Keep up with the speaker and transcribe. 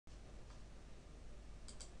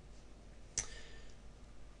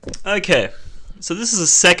Okay, so this is a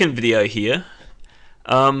second video here.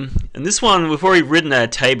 And this one, we've already written our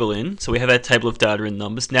table in, so we have our table of data in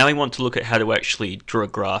numbers. Now we want to look at how to actually draw a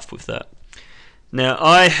graph with that. Now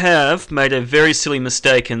I have made a very silly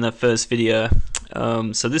mistake in the first video,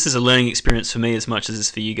 so this is a learning experience for me as much as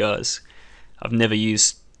it's for you guys. I've never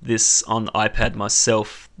used this on the iPad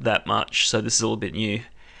myself that much, so this is all a bit new.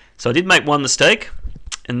 So I did make one mistake,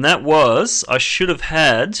 and that was I should have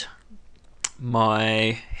had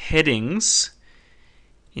my headings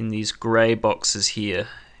in these grey boxes here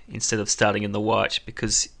instead of starting in the white,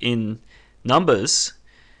 because in numbers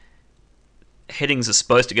headings are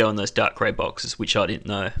supposed to go in those dark grey boxes, which I didn't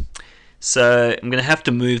know. So I'm going to have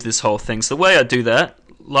to move this whole thing. So the way I do that,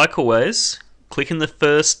 like always, click in the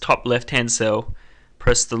first top left hand cell,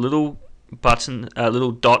 press the little button,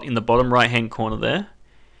 little dot in the bottom right hand corner there,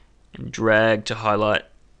 and drag to highlight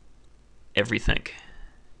everything.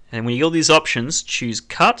 And when you get all these options, choose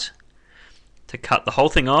cut to cut the whole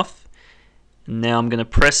thing off. And now I'm going to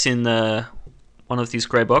press in one of these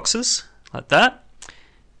grey boxes like that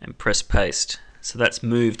and press paste. So that's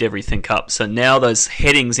moved everything up. So now those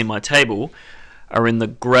headings in my table are in the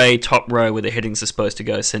grey top row where the headings are supposed to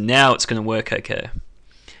go. So now it's going to work okay.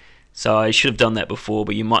 So I should have done that before,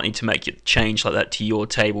 but you might need to make it change like that to your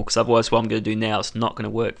table, because otherwise what I'm going to do now is not going to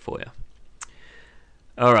work for you.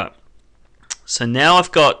 Alright, so now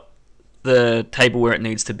I've got the table where it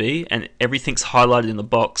needs to be and everything's highlighted in the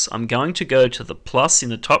box. I'm going to go to the plus in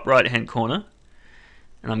the top right hand corner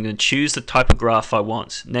and I'm going to choose the type of graph I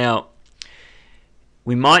want. Now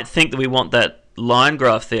we might think that we want that line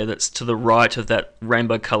graph there that's to the right of that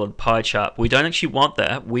rainbow colored pie chart. We don't actually want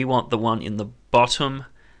that. We want the one in the bottom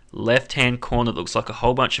left hand corner that looks like a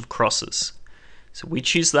whole bunch of crosses. So we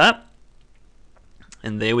choose that,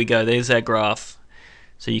 and there we go, there's our graph.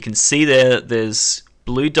 So you can see there's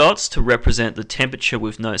blue dots to represent the temperature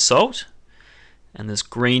with no salt, and there's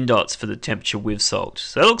green dots for the temperature with salt.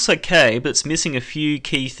 So that looks okay, but it's missing a few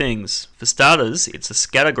key things. For starters, it's a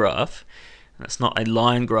scatter graph, and it's not a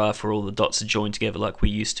line graph where all the dots are joined together like we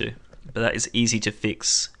used to. But that is easy to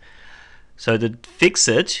fix. So to fix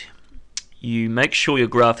it, you make sure your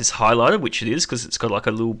graph is highlighted, which it is because it's got like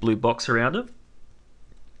a little blue box around it.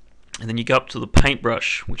 And then you go up to the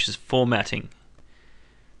paintbrush, which is formatting.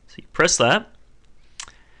 So you press that.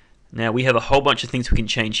 Now we have a whole bunch of things we can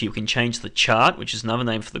change here. We can change the chart, which is another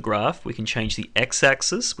name for the graph. We can change the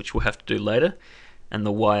x-axis, which we'll have to do later, and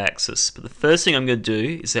the y-axis. But the first thing I'm going to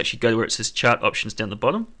do is actually go to where it says chart options down the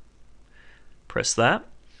bottom. Press that.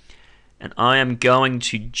 And I am going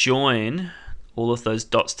to join all of those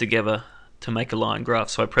dots together to make a line graph.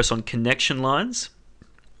 So I press on connection lines,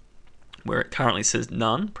 where it currently says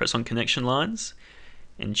none. Press on connection lines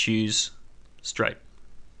and choose straight.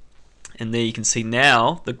 And there you can see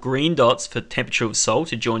now the green dots for temperature of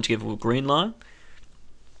salt are joined together with a green line,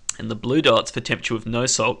 and the blue dots for temperature with no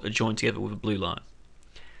salt are joined together with a blue line.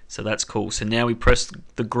 So that's cool. So now we press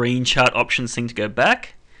the green chart options thing to go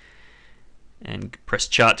back, and press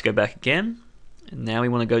chart to go back again. And now we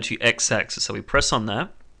want to go to x-axis. So we press on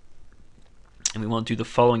that, and we want to do the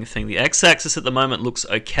following thing. The x-axis at the moment looks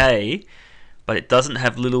okay, but it doesn't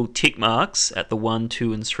have little tick marks at the 1,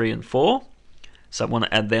 2, and 3, and 4. So I want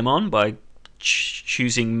to add them on by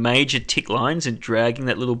choosing major tick lines and dragging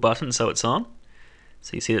that little button so it's on.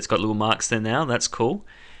 So you see it's got little marks there now, that's cool.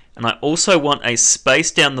 And I also want a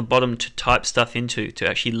space down the bottom to type stuff into, to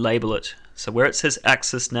actually label it. So where it says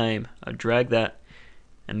axis name, I drag that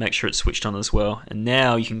and make sure it's switched on as well. And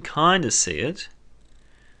now you can kind of see it.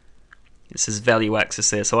 It says value axis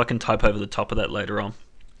there, so I can type over the top of that later on.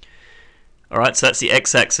 Alright, so that's the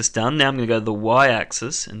x-axis done. Now I'm going to go to the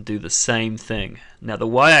y-axis and do the same thing. Now the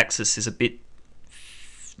y-axis is a bit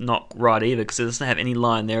not right either, because it doesn't have any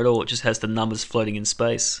line there at all. It just has the numbers floating in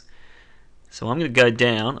space. So I'm going to go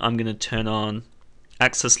down. I'm going to turn on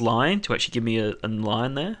axis line to actually give me a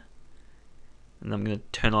line there. And I'm going to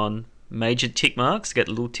turn on major tick marks to get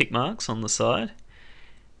little tick marks on the side.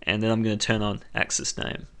 And then I'm going to turn on axis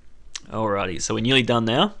name. Alrighty, so we're nearly done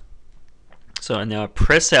now. So now I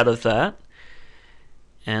press out of that,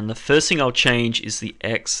 and the first thing I'll change is the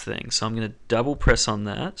X thing. So I'm going to double press on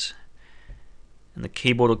that, and the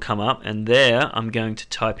keyboard will come up, and there I'm going to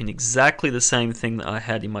type in exactly the same thing that I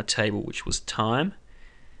had in my table, which was time,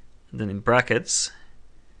 and then in brackets,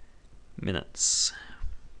 minutes.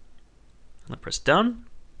 And I press done,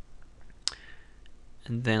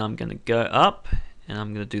 and then I'm going to go up, and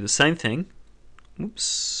I'm going to do the same thing.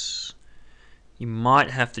 Oops. You might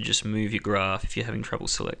have to just move your graph if you're having trouble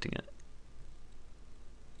selecting it.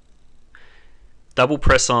 Double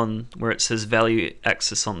press on where it says value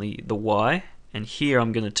axis on the Y, and here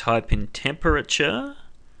I'm going to type in temperature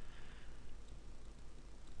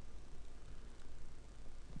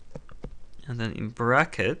and then in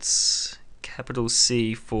brackets, capital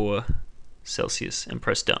C for Celsius, and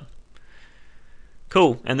press done.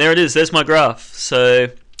 Cool, and there it is, there's my graph. So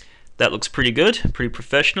that looks pretty good, pretty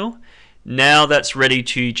professional. Now that's ready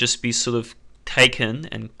to just be sort of taken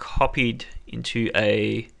and copied into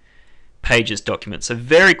a Pages document. So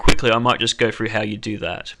very quickly I might just go through how you do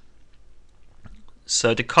that.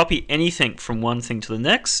 So to copy anything from one thing to the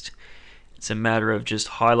next, it's a matter of just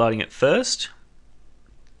highlighting it first,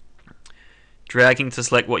 dragging to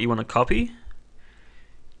select what you want to copy,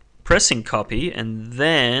 pressing copy, and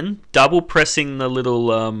then double pressing the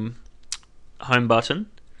little home button,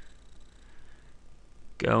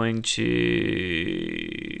 going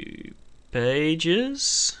to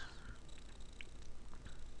Pages.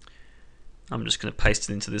 I'm just going to paste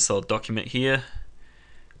it into this old document here.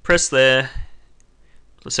 Press there.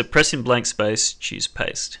 So press in blank space, choose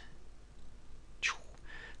paste.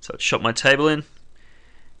 So I've shot my table in,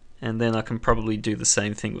 and then I can probably do the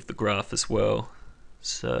same thing with the graph as well.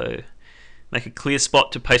 So make a clear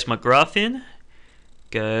spot to paste my graph in,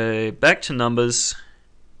 go back to numbers,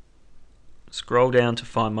 scroll down to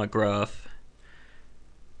find my graph,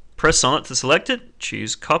 press on it to select it,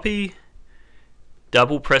 choose copy,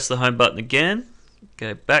 double press the home button again,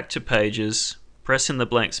 go back to Pages, press in the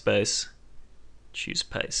blank space, choose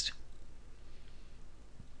paste.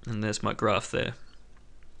 And there's my graph there.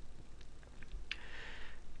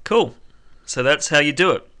 Cool, so that's how you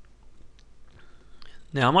do it.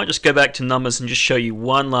 Now I might just go back to numbers and just show you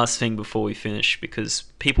one last thing before we finish, because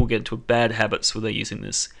people get into bad habits when they're using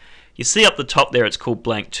this. You see up the top there it's called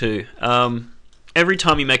blank 2. Every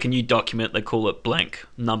time you make a new document they call it blank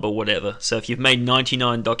number whatever. So if you've made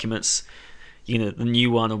 99 documents, the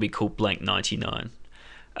new one will be called blank 99.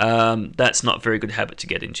 That's not a very good habit to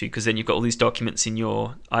get into, because then you've got all these documents in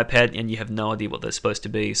your iPad and you have no idea what they're supposed to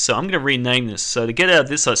be. So I'm going to rename this. So to get out of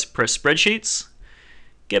this I press Spreadsheets,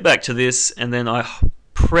 get back to this, and then I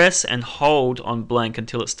press and hold on blank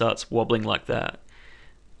until it starts wobbling like that.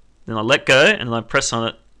 Then I let go and then I press on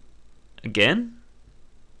it again,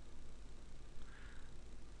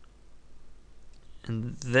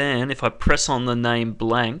 and then if I press on the name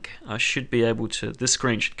blank I should be able to, this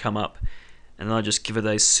screen should come up, and then I just give it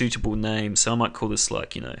a suitable name. So I might call this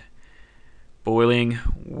like, boiling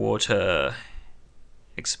water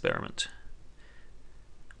experiment.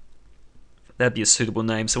 That'd be a suitable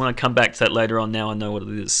name. So when I come back to that later on, now I know what it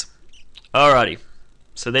is. Alrighty,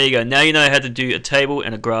 so there you go. Now you know how to do a table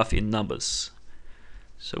and a graph in numbers.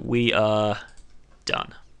 So we are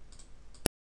done.